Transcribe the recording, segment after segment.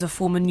A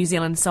former New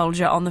Zealand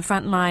soldier on the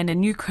front line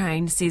in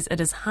Ukraine says it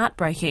is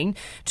heartbreaking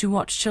to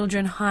watch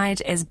children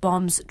hide as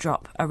bombs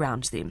drop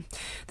around them.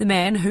 The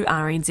man, who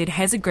RNZ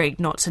has agreed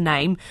not to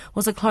name,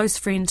 was a close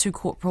friend to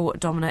Corporal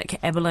Dominic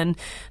Abelin,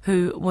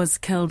 who was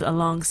killed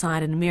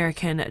alongside an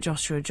American,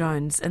 Joshua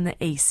Jones, in the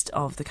east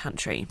of the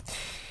country.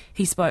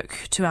 He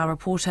spoke to our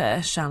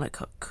reporter, Charlotte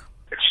Cook.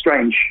 It's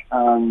strange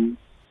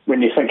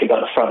when you think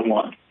about the front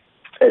line.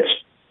 It's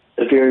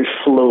a very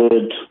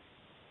fluid,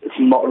 it's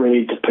not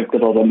really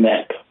depicted on a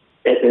map.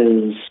 It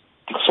is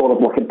sort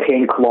of like a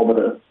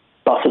 10-kilometre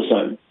buffer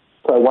zone.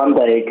 So one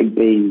day it could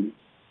be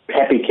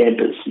happy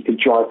campers. You could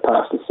drive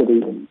past a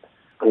city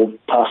or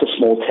past a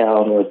small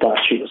town or a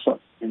duchy or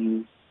something.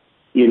 And,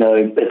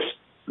 it's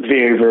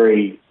very,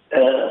 very,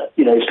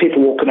 there's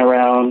people walking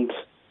around.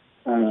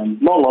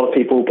 Not a lot of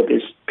people, but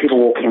there's people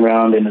walking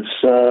around, and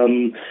it's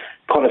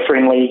kind of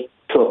friendly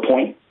to a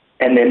point.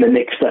 And then the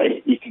next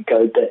day you could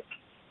go back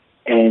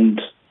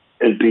and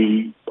it'd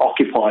be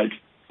occupied,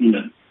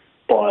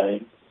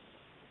 by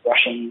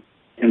Russian.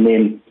 And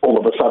then all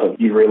of a sudden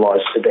you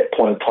realise at that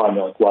point in time,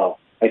 you're like, wow,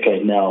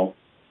 okay, now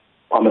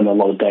I'm in a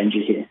lot of danger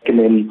here. And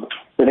then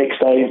the next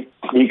day,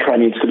 the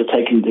Ukrainians could have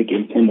taken it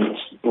again, and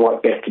it's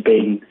right back to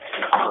being,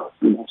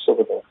 sort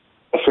of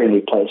a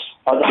friendly place.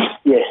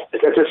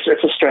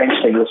 It's a strange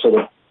thing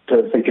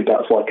to think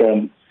about. It's like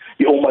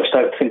you almost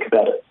don't think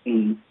about it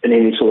in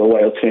any sort of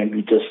way or term.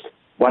 You just,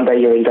 one day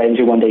you're in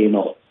danger, one day you're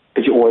not,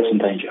 but you're always in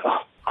danger.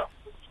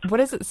 What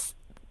does it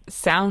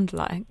sound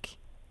like?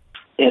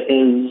 It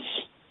is,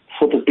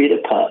 for the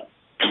better part,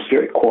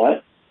 very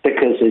quiet,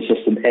 because there's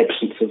just an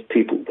absence of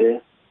people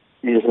there.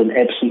 There's an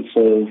absence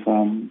of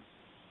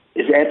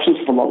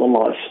a lot of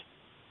life.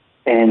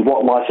 And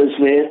what life is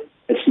there,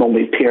 it's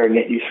normally peering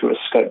at you through a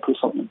scope or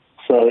something.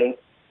 So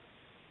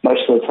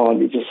most of the time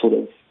you're just sort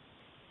of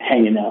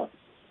hanging out,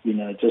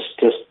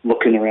 just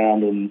looking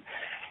around, and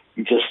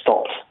you just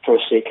stopped for a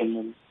second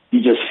and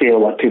you just feel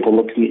like people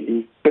are looking at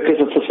you. Because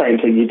it's the same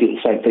thing, you do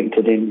the same thing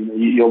to them.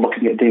 You're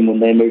looking at them when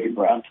they're moving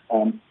around,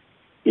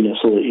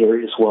 sort of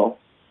area as well.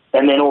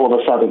 And then all of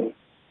a sudden,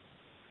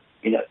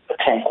 a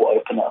tank will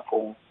open up,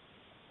 or,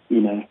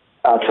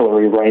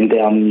 artillery rain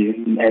down on you,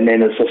 and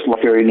then it's just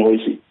like very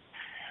noisy.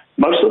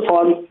 Most of the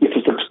time, it's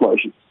just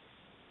explosions,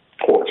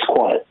 or it's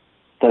quiet.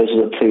 Those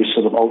are the two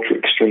sort of ultra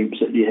extremes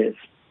that you have.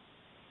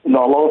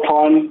 Now, a lot of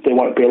time, there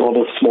won't be a lot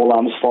of small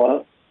arms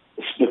fire.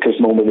 It's because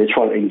normally they're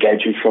trying to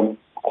engage you from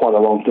quite a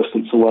long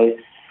distance away.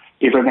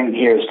 Everything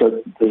here is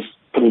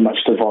pretty much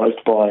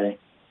devised by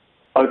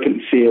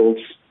open fields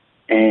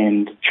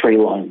and tree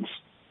lines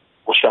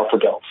or shelter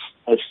belts.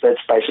 That's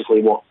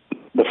basically what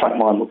the front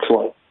line looks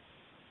like.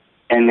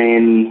 And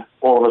then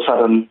all of a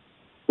sudden,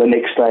 the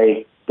next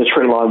day, the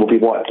tree line will be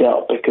wiped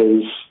out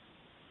because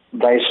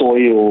they saw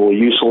you or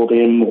you saw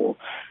them, or,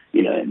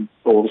 and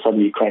all of a sudden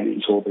the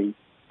Ukrainians or the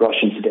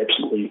Russians had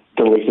absolutely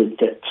deleted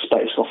that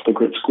space off the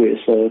grid square.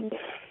 So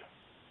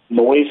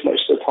noise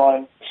most of the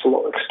time, it's a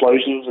lot of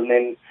explosions, and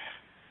then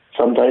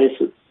some days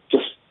it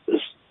just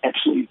is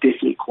absolutely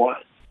deathly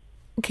quiet.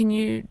 Can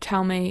you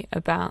tell me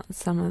about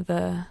some of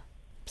the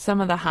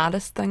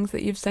hardest things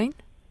that you've seen?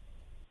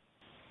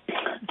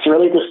 It's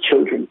really just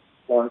children.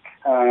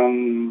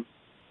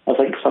 I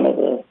think I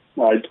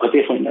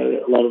definitely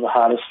know a lot of the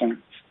hardest things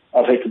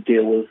I've had to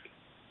deal with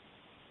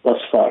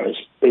thus far has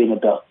been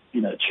about,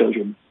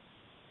 children.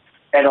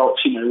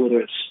 Adults,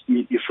 whether it's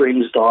your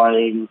friends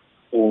dying,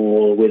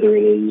 or whether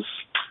it is,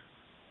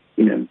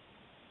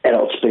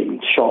 adults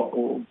being shot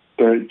or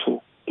burnt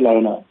or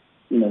blown up,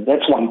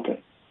 that's one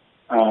thing.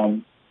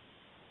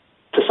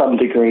 To some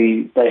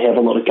degree, they have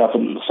a lot of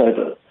governance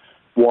over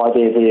why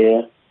they're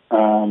there,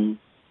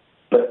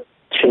 but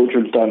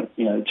children don't.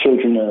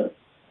 Children are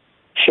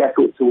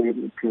shackled to wherever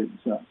the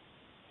parents are,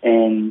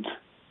 and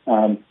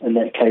in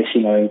that case,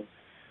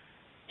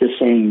 just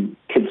seeing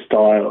kids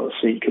die or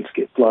seeing kids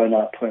get blown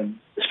up, and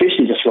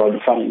especially just right in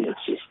front of you,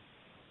 it's just,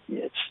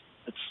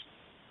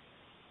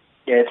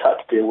 it's hard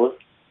to deal with.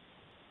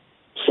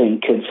 Seeing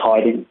kids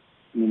hiding,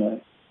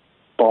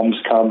 bombs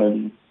come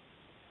and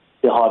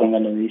they're hiding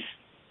underneath,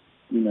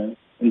 in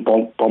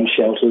bomb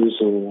shelters,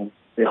 or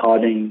they're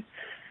hiding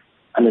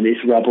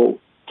underneath rubble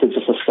to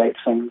just escape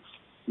things.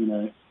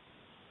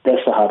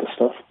 That's the hardest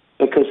stuff,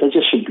 because they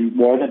just should be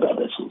worried about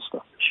that sort of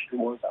stuff. They should be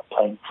worried about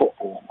playing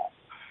football,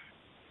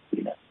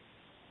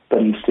 but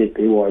instead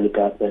they're worried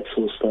about that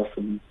sort of stuff,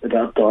 and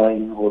about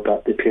dying or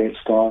about their parents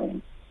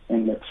dying,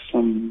 and that's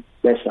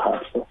the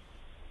hard stuff.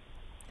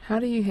 How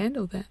do you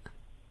handle that?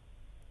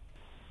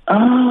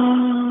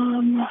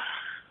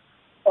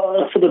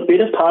 For the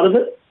better part of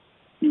it,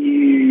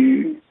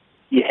 you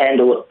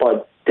handle it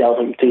by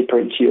delving deeper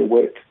into your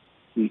work.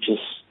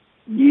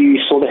 You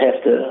sort of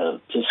have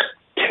to just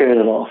turn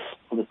it off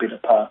for the better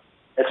part.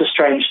 It's a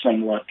strange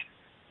thing. Like,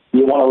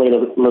 you want to let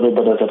a little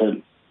bit of it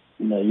in.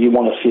 You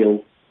want to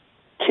feel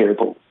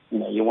terrible.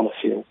 You want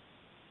to feel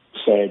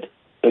sad,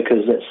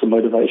 because that's the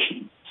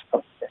motivation.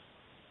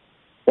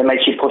 That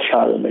makes you push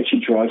harder. It makes you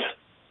drive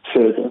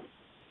further.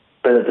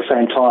 But at the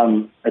same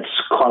time, it's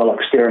kind of like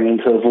staring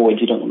into a void.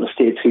 You don't want to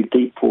stare too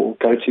deep or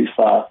go too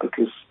far,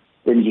 because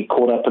then you get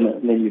caught up in it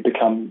and then you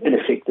become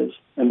ineffective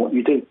in what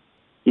you do.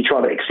 You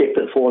try to accept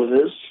it for what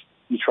it is.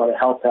 You try to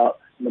help out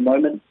in the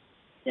moment,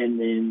 and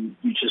then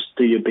you just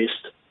do your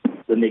best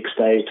the next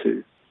day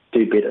to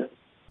do better.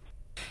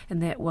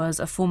 And that was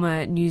a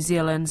former New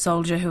Zealand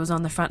soldier who was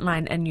on the front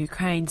line in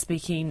Ukraine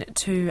speaking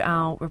to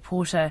our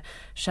reporter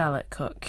Charlotte Cook.